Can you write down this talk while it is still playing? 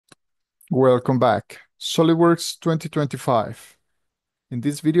Welcome back. SolidWorks 2025. In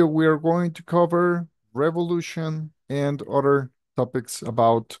this video, we are going to cover revolution and other topics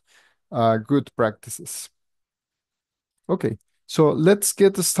about good practices. Okay, so let's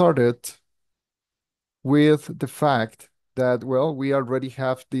get started with the fact that, well, we already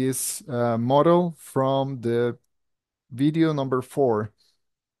have this model from the video number 4,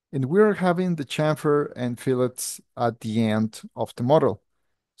 and we're having the chamfer and fillets at the end of the model.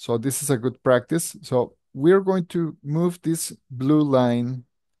 So this is a good practice. So we're going to move this blue line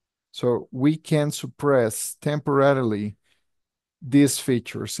so we can suppress temporarily these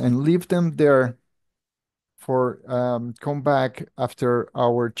features and leave them there for come back after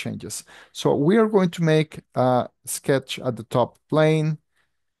our changes. So we are going to make a sketch at the top plane.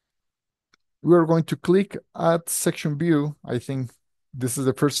 We are going to click at section view. I think this is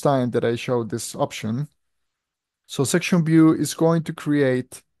the first time that I show this option. So section view is going to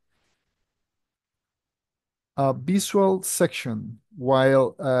create a visual section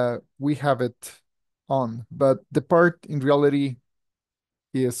while we have it on, but the part in reality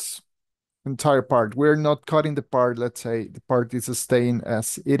is entire part. We're not cutting the part. Let's say the part is staying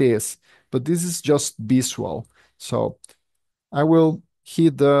as it is, but this is just visual. So I will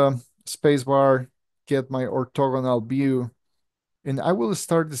hit the spacebar, get my orthogonal view, and I will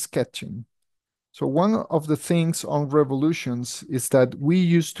start the sketching. So one of the things on revolutions is that we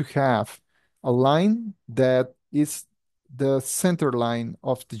used to have a line that is the center line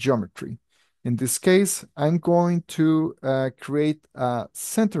of the geometry. In this case, I'm going to create a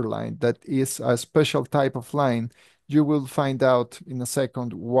center line that is a special type of line. You will find out in a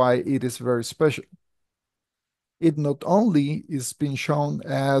second why it is very special. It not only is being shown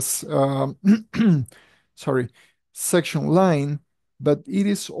as sorry, section line, but it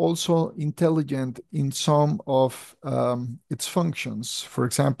is also intelligent in some of its functions. For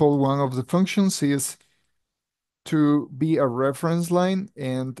example, one of the functions is to be a reference line,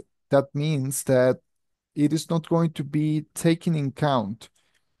 and that means that it is not going to be taken in count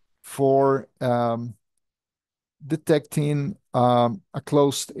for detecting a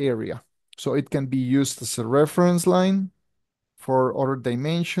closed area. So it can be used as a reference line for other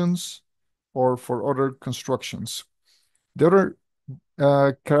dimensions or for other constructions. The other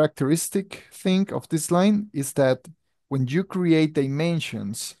characteristic thing of this line is that when you create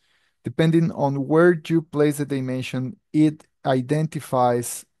dimensions, depending on where you place the dimension, it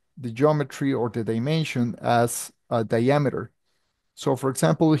identifies the geometry or the dimension as a diameter. So for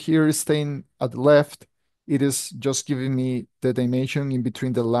example, here staying at the left, it is just giving me the dimension in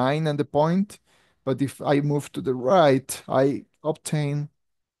between the line and the point. But if I move to the right, I obtain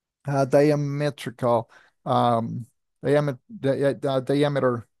diametrical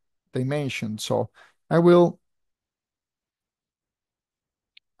diameter dimension. So I will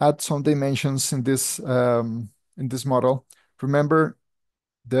add some dimensions in this model. Remember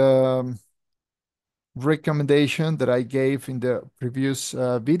the recommendation that I gave in the previous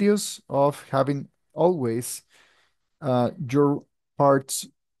videos of having always your parts,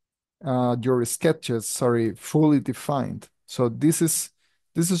 your sketches, sorry, fully defined. So this is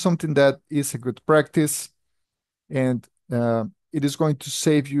something that is a good practice, and it is going to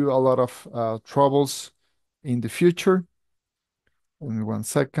save you a lot of troubles in the future. In 1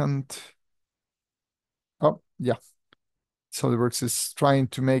 second. Oh, yeah. SolidWorks is trying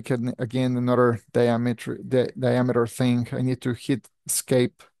to make again another diameter thing. I need to hit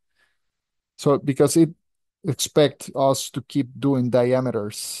escape. So because it expects us to keep doing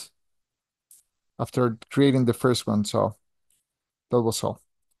diameters after creating the first one. So that was all.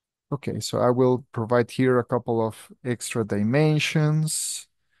 Okay, so I will provide here a couple of extra dimensions.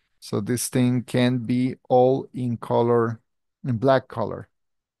 So this thing can be all in color, in black color.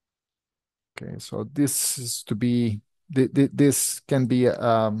 Okay, so this is to be, this can be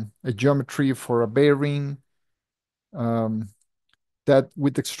a geometry for a bearing that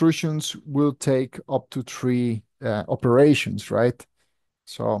with extrusions will take up to 3 operations, right?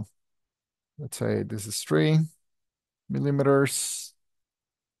 So let's say this is 3 millimeters.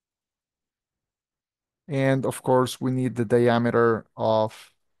 And of course, we need the diameter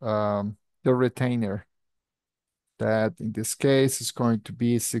of the retainer. That in this case is going to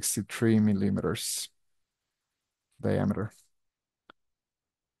be 63 millimeters diameter.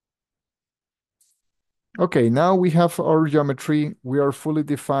 Okay, now we have our geometry. We are fully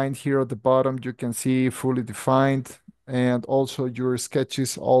defined here at the bottom. You can see fully defined, and also your sketch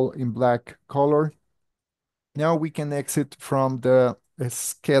is all in black color. Now we can exit from the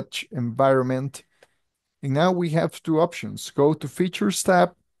sketch environment. And now we have two options. Go to Features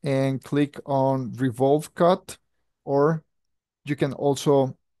tab and click on Revolve Cut, or you can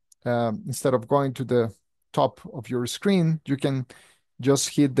also instead of going to the top of your screen, you can just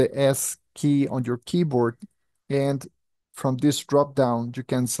hit the S key on your keyboard, and from this drop down, you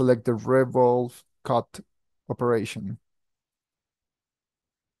can select the Revolve Cut operation.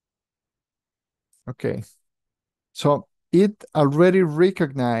 Okay, so it already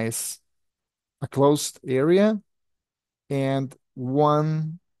recognized a closed area and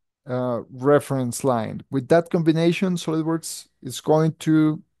one reference line. With that combination, SolidWorks is going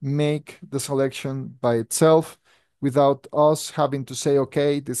to make the selection by itself without us having to say,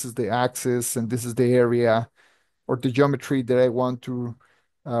 okay, this is the axis and this is the area or the geometry that I want to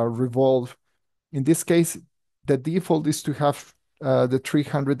revolve. In this case, the default is to have the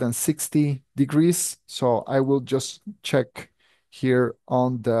 360 degrees. So I will just check here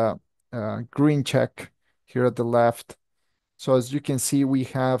on the green check here at the left. So as you can see, we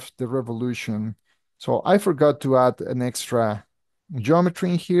have the revolution. So I forgot to add an extra geometry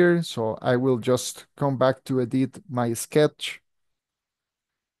in here. So I will just come back to edit my sketch.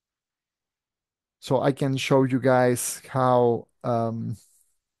 So I can show you guys how to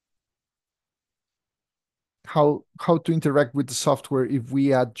interact with the software if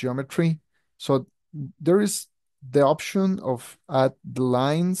we add geometry. So there is the option of add the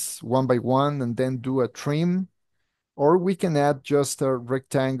lines one by one and then do a trim, or we can add just a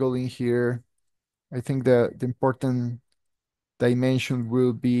rectangle in here. I think the important dimension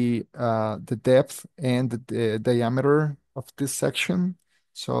will be the depth and the diameter of this section.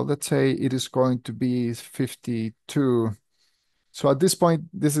 So let's say it is going to be 52. So at this point,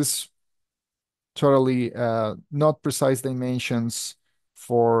 this is totally not precise dimensions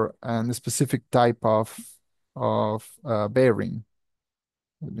for a specific type of bearing.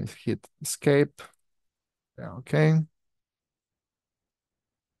 Let me hit escape. Yeah, okay. Let's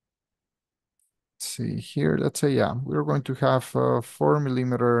see here. Let's say, yeah, we're going to have a 4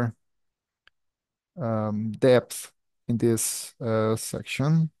 millimeter depth in this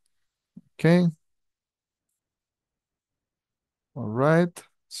section. Okay. All right.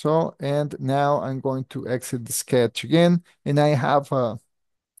 So, and now I'm going to exit the sketch again, and I have an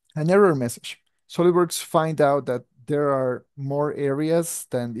error message. SolidWorks find out that there are more areas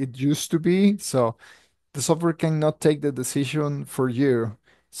than it used to be, so the software cannot take the decision for you.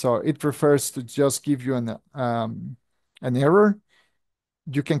 So it prefers to just give you an error.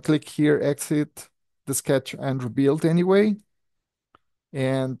 You can click here, exit the sketch and rebuild anyway.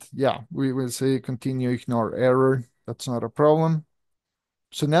 And yeah, we will say continue, ignore error. That's not a problem.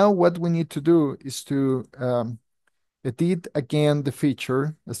 So now what we need to do is to edit again the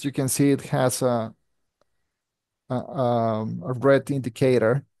feature. As you can see, it has a red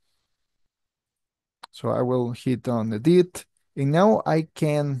indicator. So I will hit on edit. And now I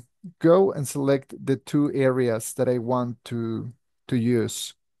can go and select the two areas that I want to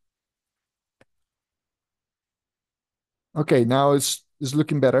use. Okay, now it's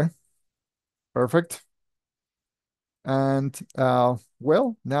looking better. Perfect. And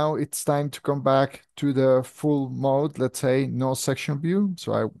well, now it's time to come back to the full mode, let's say no section view.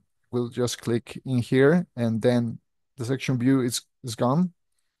 So I will just click in here and then the section view is gone.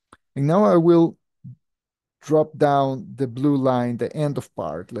 And now I will drop down the blue line, the end of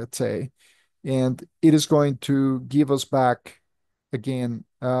part, let's say, and it is going to give us back again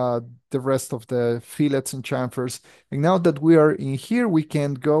the rest of the fillets and chamfers. And now that we are in here, we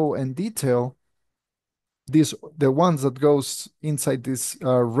can go and detail the ones that goes inside this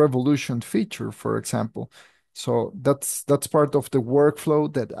revolution feature, for example. So that's part of the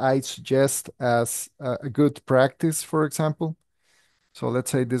workflow that I suggest as a good practice, for example. So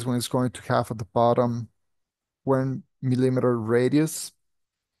let's say this one is going to have at the bottom 1 millimeter radius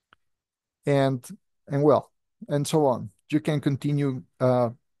and well, and so on. You can continue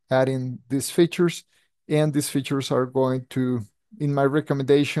adding these features, and these features are going to, in my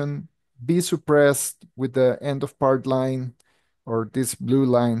recommendation, be suppressed with the end of part line or this blue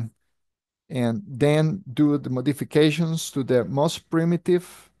line, and then do the modifications to the most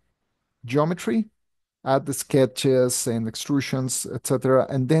primitive geometry, add the sketches and extrusions, etc.,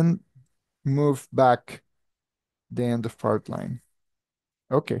 and then move back the end of part line.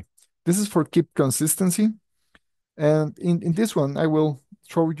 Okay, this is for keep consistency. And in this one, I will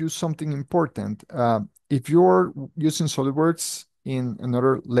show you something important. If you're using SolidWorks in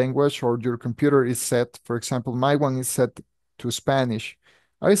another language or your computer is set, for example, my one is set to Spanish,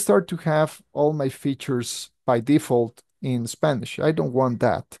 I start to have all my features by default in Spanish. I don't want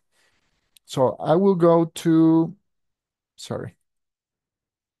that. So I will go to, sorry,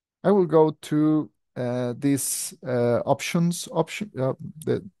 I will go to this the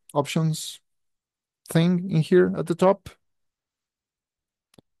options thing in here at the top.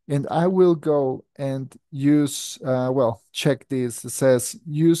 And I will go and use, well, check this. It says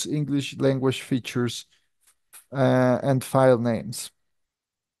use English language features and file names.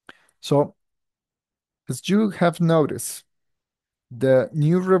 So as you have noticed, the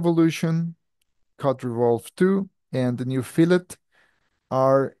new Revolution, Cut Revolve 2, and the new Fillet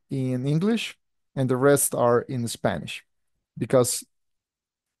are in English, and the rest are in Spanish. Because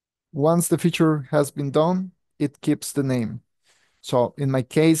once the feature has been done, it keeps the name. So in my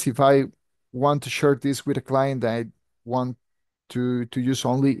case, if I want to share this with a client that I want to use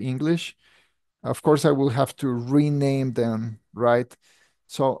only English, of course I will have to rename them, right?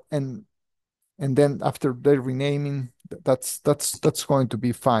 So and then after the renaming, that's going to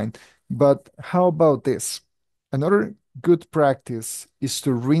be fine. But how about this? Another good practice is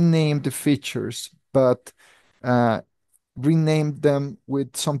to rename the features, but uh, rename them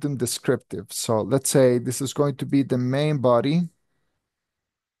with something descriptive. So let's say this is going to be the main body.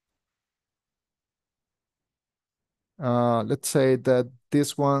 Let's say that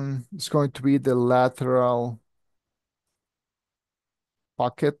this one is going to be the lateral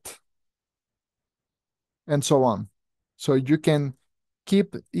pocket and so on. So you can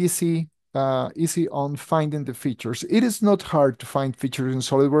keep easy on finding the features. It is not hard to find features in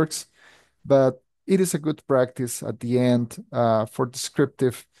SolidWorks, but it is a good practice at the end for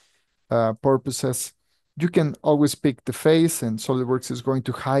descriptive purposes. You can always pick the face, and SolidWorks is going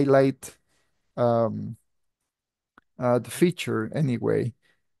to highlight um, the feature anyway.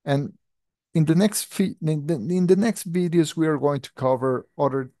 And in the next videos, we are going to cover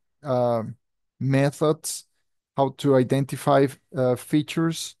other um methods, how to identify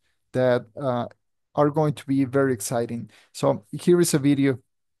features that are going to be very exciting. So here is a video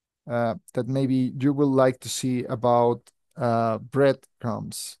that maybe you will like to see about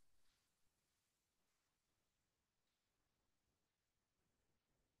breadcrumbs.